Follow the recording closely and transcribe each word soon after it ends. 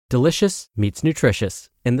Delicious meets nutritious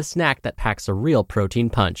in the snack that packs a real protein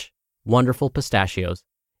punch. Wonderful Pistachios.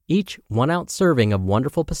 Each 1-ounce serving of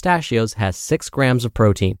Wonderful Pistachios has 6 grams of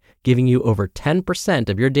protein, giving you over 10%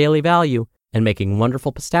 of your daily value and making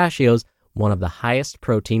Wonderful Pistachios one of the highest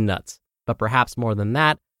protein nuts. But perhaps more than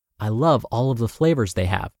that, I love all of the flavors they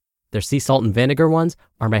have. Their sea salt and vinegar ones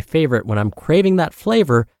are my favorite when I'm craving that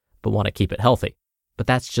flavor but want to keep it healthy. But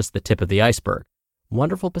that's just the tip of the iceberg.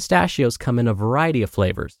 Wonderful Pistachios come in a variety of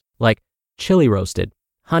flavors, like chili roasted,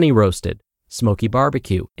 honey roasted, smoky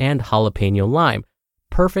barbecue, and jalapeno lime,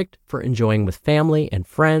 perfect for enjoying with family and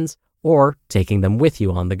friends or taking them with you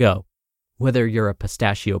on the go. Whether you're a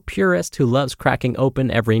pistachio purist who loves cracking open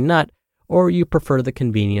every nut, or you prefer the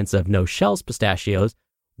convenience of no-shells pistachios,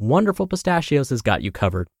 Wonderful Pistachios has got you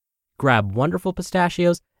covered. Grab Wonderful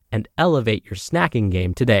Pistachios and elevate your snacking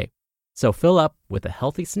game today. So fill up with a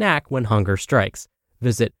healthy snack when hunger strikes.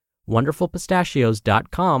 Visit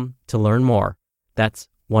wonderfulpistachios.com to learn more. That's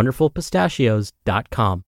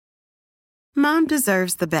wonderfulpistachios.com. Mom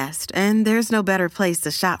deserves the best, and there's no better place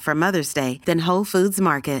to shop for Mother's Day than Whole Foods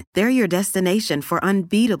Market. They're your destination for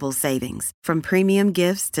unbeatable savings, from premium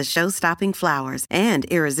gifts to show-stopping flowers and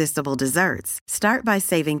irresistible desserts. Start by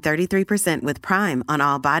saving 33% with Prime on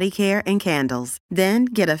all body care and candles. Then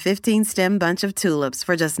get a 15-stem bunch of tulips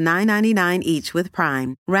for just $9.99 each with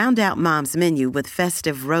Prime. Round out Mom's menu with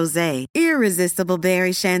festive rosé, irresistible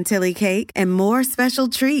berry chantilly cake, and more special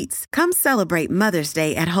treats. Come celebrate Mother's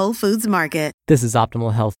Day at Whole Foods Market. This is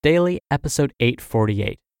Optimal Health Daily, episode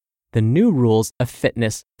 848, The New Rules of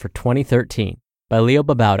Fitness for 2013 by Leo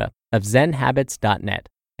Babauta of ZenHabits.net,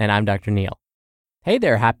 and I'm Dr. Neil. Hey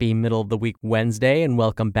there, happy middle of the week Wednesday, and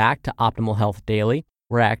welcome back to Optimal Health Daily,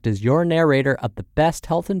 where I act as your narrator of the best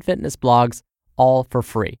health and fitness blogs, all for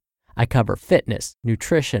free. I cover fitness,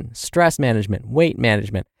 nutrition, stress management, weight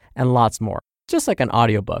management, and lots more, just like an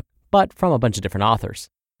audiobook, but from a bunch of different authors.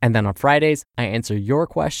 And then on Fridays, I answer your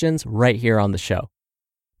questions right here on the show.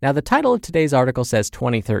 Now, the title of today's article says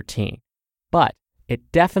 2013, but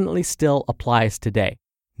it definitely still applies today.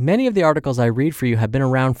 Many of the articles I read for you have been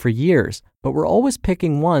around for years, but we're always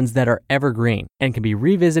picking ones that are evergreen and can be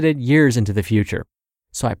revisited years into the future.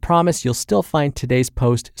 So I promise you'll still find today's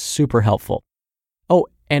post super helpful. Oh,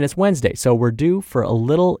 and it's Wednesday, so we're due for a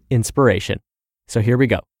little inspiration. So here we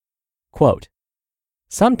go. Quote,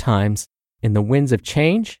 "Sometimes, in the winds of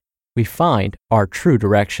change, we find our true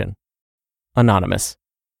direction." Anonymous.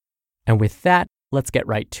 And with that, let's get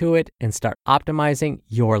right to it and start optimizing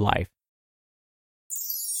your life.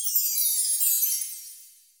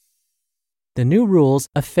 The New Rules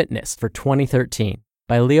of Fitness for 2013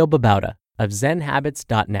 by Leo Babauta of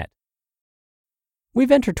ZenHabits.net.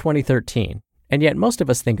 We've entered 2013, and yet most of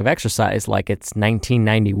us think of exercise like it's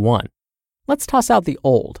 1991. Let's toss out the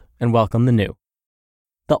old and welcome the new.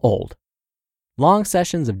 The old. Long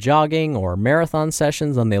sessions of jogging or marathon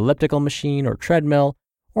sessions on the elliptical machine or treadmill,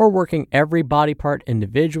 or working every body part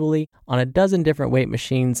individually on a dozen different weight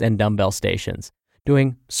machines and dumbbell stations,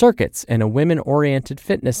 doing circuits in a women-oriented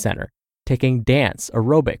fitness center, taking dance,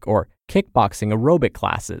 aerobic, or kickboxing aerobic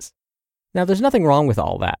classes. Now, there's nothing wrong with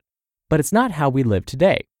all that, but it's not how we live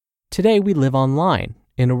today. Today, we live online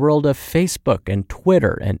in a world of Facebook and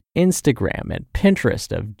Twitter and Instagram and Pinterest,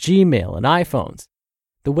 of Gmail and iPhones.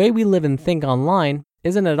 The way we live and think online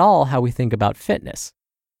isn't at all how we think about fitness.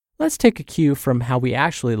 Let's take a cue from how we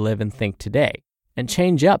actually live and think today and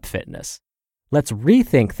change up fitness. Let's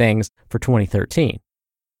rethink things for 2013.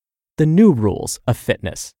 The new rules of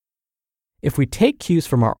fitness. If we take cues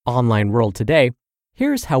from our online world today,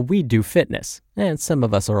 here's how we do fitness, and some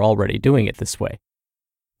of us are already doing it this way.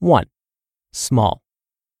 1. Small.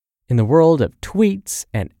 In the world of tweets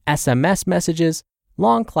and SMS messages,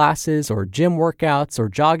 long classes or gym workouts or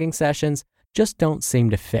jogging sessions just don't seem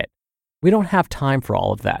to fit. We don't have time for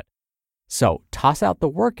all of that. So toss out the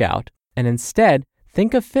workout and instead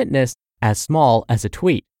think of fitness as small as a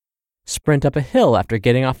tweet. Sprint up a hill after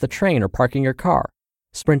getting off the train or parking your car.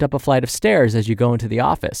 Sprint up a flight of stairs as you go into the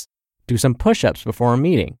office. Do some push-ups before a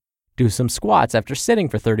meeting. Do some squats after sitting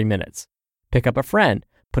for 30 minutes. Pick up a friend,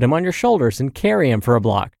 put him on your shoulders and carry him for a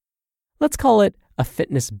block. Let's call it a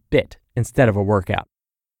fitness bit instead of a workout.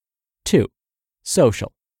 2.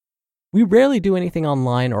 Social. We rarely do anything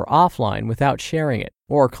online or offline without sharing it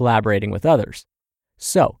or collaborating with others.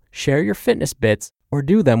 So, share your fitness bits or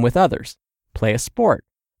do them with others. Play a sport.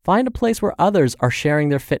 Find a place where others are sharing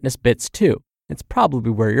their fitness bits too. It's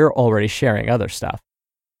probably where you're already sharing other stuff.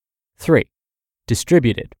 3.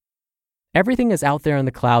 Distributed. Everything is out there in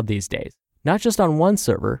the cloud these days, not just on one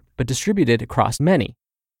server, but distributed across many.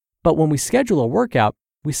 But when we schedule a workout,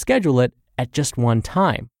 we schedule it at just one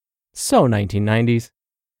time. So 1990s.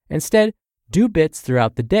 Instead, do bits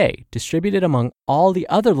throughout the day, distributed among all the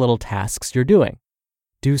other little tasks you're doing.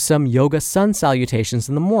 Do some yoga sun salutations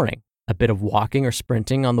in the morning, a bit of walking or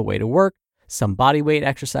sprinting on the way to work, some body weight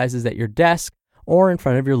exercises at your desk or in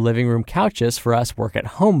front of your living room couches for us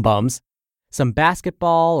work-at-home bums, some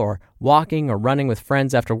basketball or walking or running with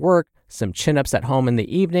friends after work, some chin-ups at home in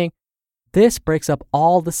the evening. This breaks up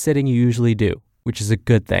all the sitting you usually do, which is a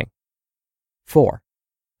good thing. 4.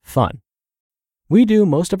 Fun. We do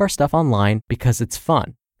most of our stuff online because it's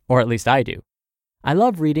fun, or at least I do. I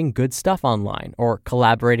love reading good stuff online, or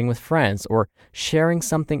collaborating with friends, or sharing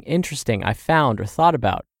something interesting I found or thought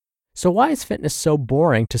about. So why is fitness so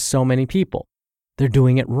boring to so many people? They're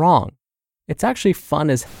doing it wrong. It's actually fun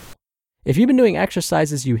as hell. If you've been doing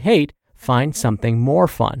exercises you hate, find something more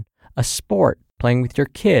fun. A sport, playing with your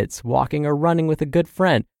kids, walking or running with a good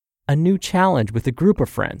friend, a new challenge with a group of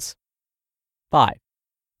friends. 5.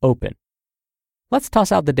 Open. Let's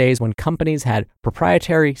toss out the days when companies had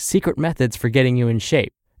proprietary secret methods for getting you in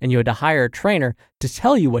shape, and you had to hire a trainer to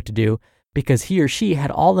tell you what to do because he or she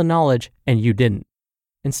had all the knowledge and you didn't.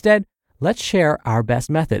 Instead, let's share our best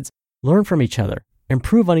methods, learn from each other,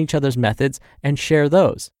 improve on each other's methods, and share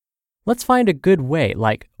those. Let's find a good way,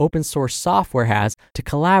 like open source software has, to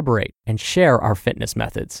collaborate and share our fitness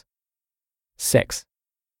methods. 6.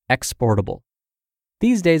 Exportable.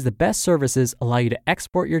 These days, the best services allow you to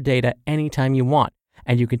export your data anytime you want,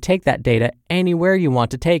 and you can take that data anywhere you want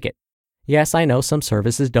to take it. Yes, I know some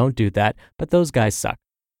services don't do that, but those guys suck.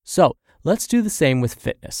 So let's do the same with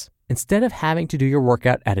fitness. Instead of having to do your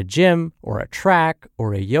workout at a gym or a track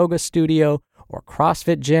or a yoga studio or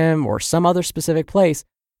CrossFit gym or some other specific place,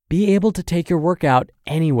 be able to take your workout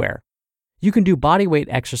anywhere. You can do body weight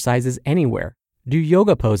exercises anywhere, do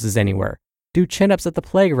yoga poses anywhere, do chin-ups at the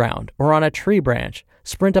playground or on a tree branch,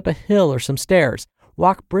 sprint up a hill or some stairs,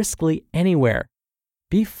 walk briskly anywhere.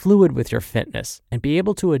 Be fluid with your fitness and be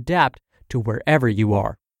able to adapt to wherever you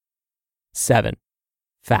are. 7.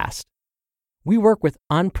 Fast. We work with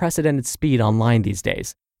unprecedented speed online these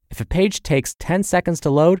days. If a page takes 10 seconds to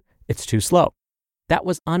load, it's too slow. That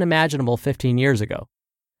was unimaginable 15 years ago.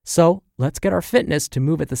 So let's get our fitness to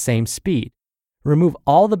move at the same speed. Remove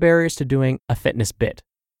all the barriers to doing a fitness bit.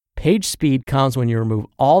 Page speed comes when you remove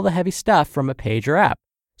all the heavy stuff from a page or app.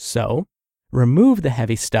 So, remove the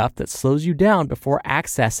heavy stuff that slows you down before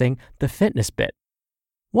accessing the fitness bit.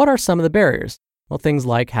 What are some of the barriers? Well, things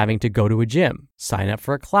like having to go to a gym, sign up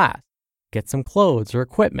for a class, get some clothes or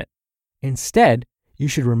equipment. Instead, you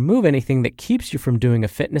should remove anything that keeps you from doing a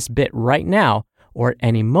fitness bit right now or at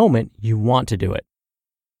any moment you want to do it.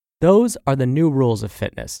 Those are the new rules of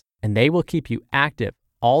fitness, and they will keep you active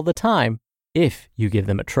all the time if you give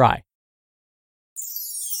them a try.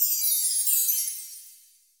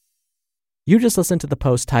 You just listened to the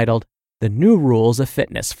post titled, The New Rules of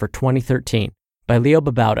Fitness for 2013 by Leo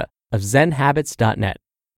Babauta of ZenHabits.net.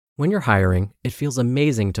 When you're hiring, it feels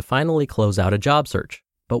amazing to finally close out a job search.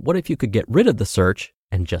 But what if you could get rid of the search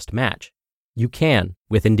and just match? You can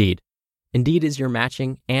with Indeed. Indeed is your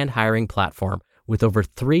matching and hiring platform with over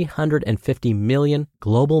 350 million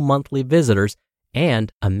global monthly visitors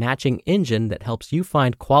and a matching engine that helps you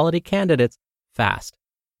find quality candidates fast.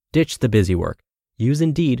 Ditch the busy work. Use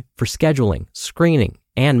Indeed for scheduling, screening,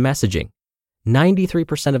 and messaging.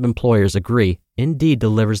 93% of employers agree Indeed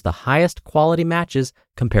delivers the highest quality matches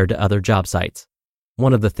compared to other job sites.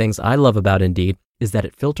 One of the things I love about Indeed is that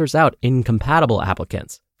it filters out incompatible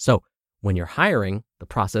applicants. So when you're hiring, the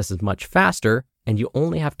process is much faster and you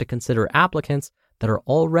only have to consider applicants that are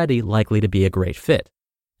already likely to be a great fit.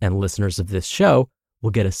 And listeners of this show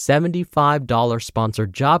will get a $75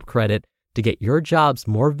 sponsored job credit to get your jobs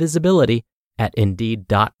more visibility at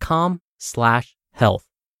Indeed.com/health.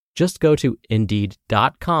 Just go to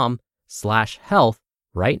Indeed.com/health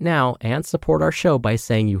right now and support our show by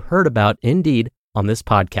saying you heard about Indeed on this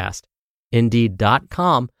podcast.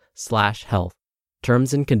 Indeed.com/health.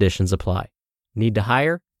 Terms and conditions apply. Need to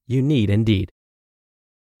hire? You need Indeed.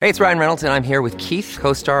 Hey, it's Ryan Reynolds, and I'm here with Keith,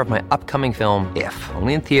 co-star of my upcoming film, If,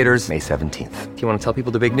 only in theaters May 17th. Do you want to tell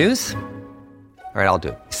people the big news? All right, I'll do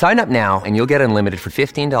it. Sign up now and you'll get unlimited for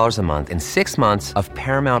 $15 a month and 6 months of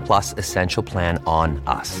Paramount Plus Essential Plan on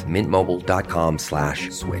us.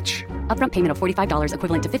 MintMobile.com/switch. Upfront payment of $45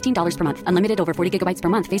 equivalent to $15 per month. Unlimited over 40 gigabytes per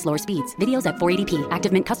month. Face lower speeds. Videos at 480p.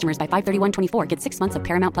 Active Mint customers by 531.24 get 6 months of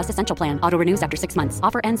Paramount Plus Essential Plan. Auto renews after 6 months.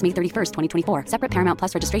 Offer ends May 31st, 2024. Separate Paramount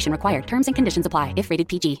Plus registration required. Terms and conditions apply if rated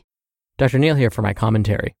PG. Dr. Neil here for my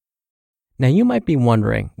commentary. Now you might be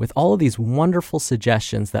wondering, with all of these wonderful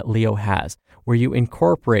suggestions that Leo has, where you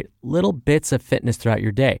incorporate little bits of fitness throughout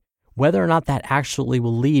your day, whether or not that actually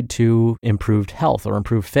will lead to improved health or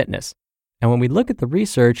improved fitness. And when we look at the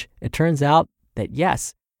research, it turns out that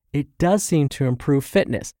yes, it does seem to improve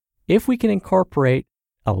fitness. If we can incorporate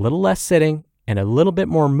a little less sitting and a little bit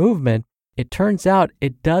more movement, it turns out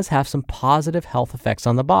it does have some positive health effects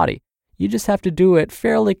on the body. You just have to do it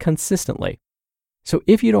fairly consistently. So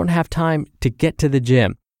if you don't have time to get to the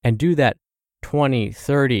gym and do that 20,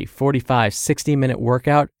 30, 45, 60-minute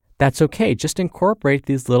workout, that's okay. Just incorporate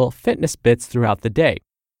these little fitness bits throughout the day.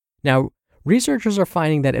 Now, researchers are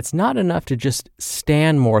finding that it's not enough to just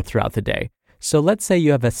stand more throughout the day. So let's say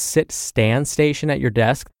you have a sit-stand station at your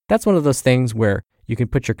desk. That's one of those things where you can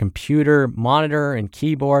put your computer, monitor, and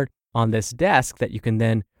keyboard on this desk that you can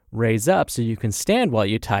then raise up so you can stand while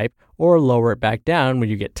you type or lower it back down when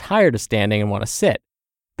you get tired of standing and want to sit.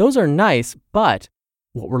 Those are nice, but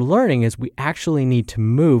what we're learning is we actually need to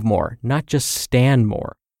move more, not just stand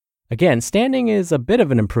more. Again, standing is a bit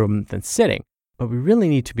of an improvement than sitting, but we really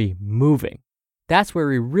need to be moving. That's where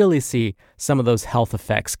we really see some of those health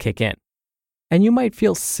effects kick in. And you might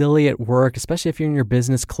feel silly at work, especially if you're in your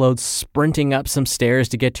business clothes, sprinting up some stairs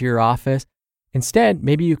to get to your office. Instead,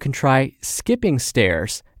 maybe you can try skipping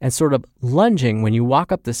stairs and sort of lunging when you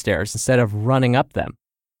walk up the stairs instead of running up them.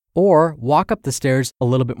 Or walk up the stairs a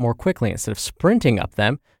little bit more quickly. Instead of sprinting up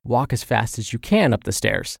them, walk as fast as you can up the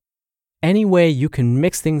stairs. Any way you can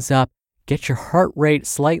mix things up, get your heart rate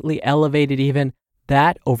slightly elevated even,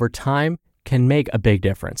 that over time can make a big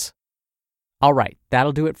difference. All right,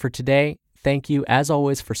 that'll do it for today. Thank you, as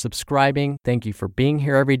always, for subscribing. Thank you for being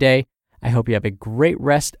here every day. I hope you have a great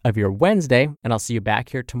rest of your Wednesday, and I'll see you back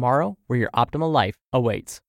here tomorrow where your optimal life awaits.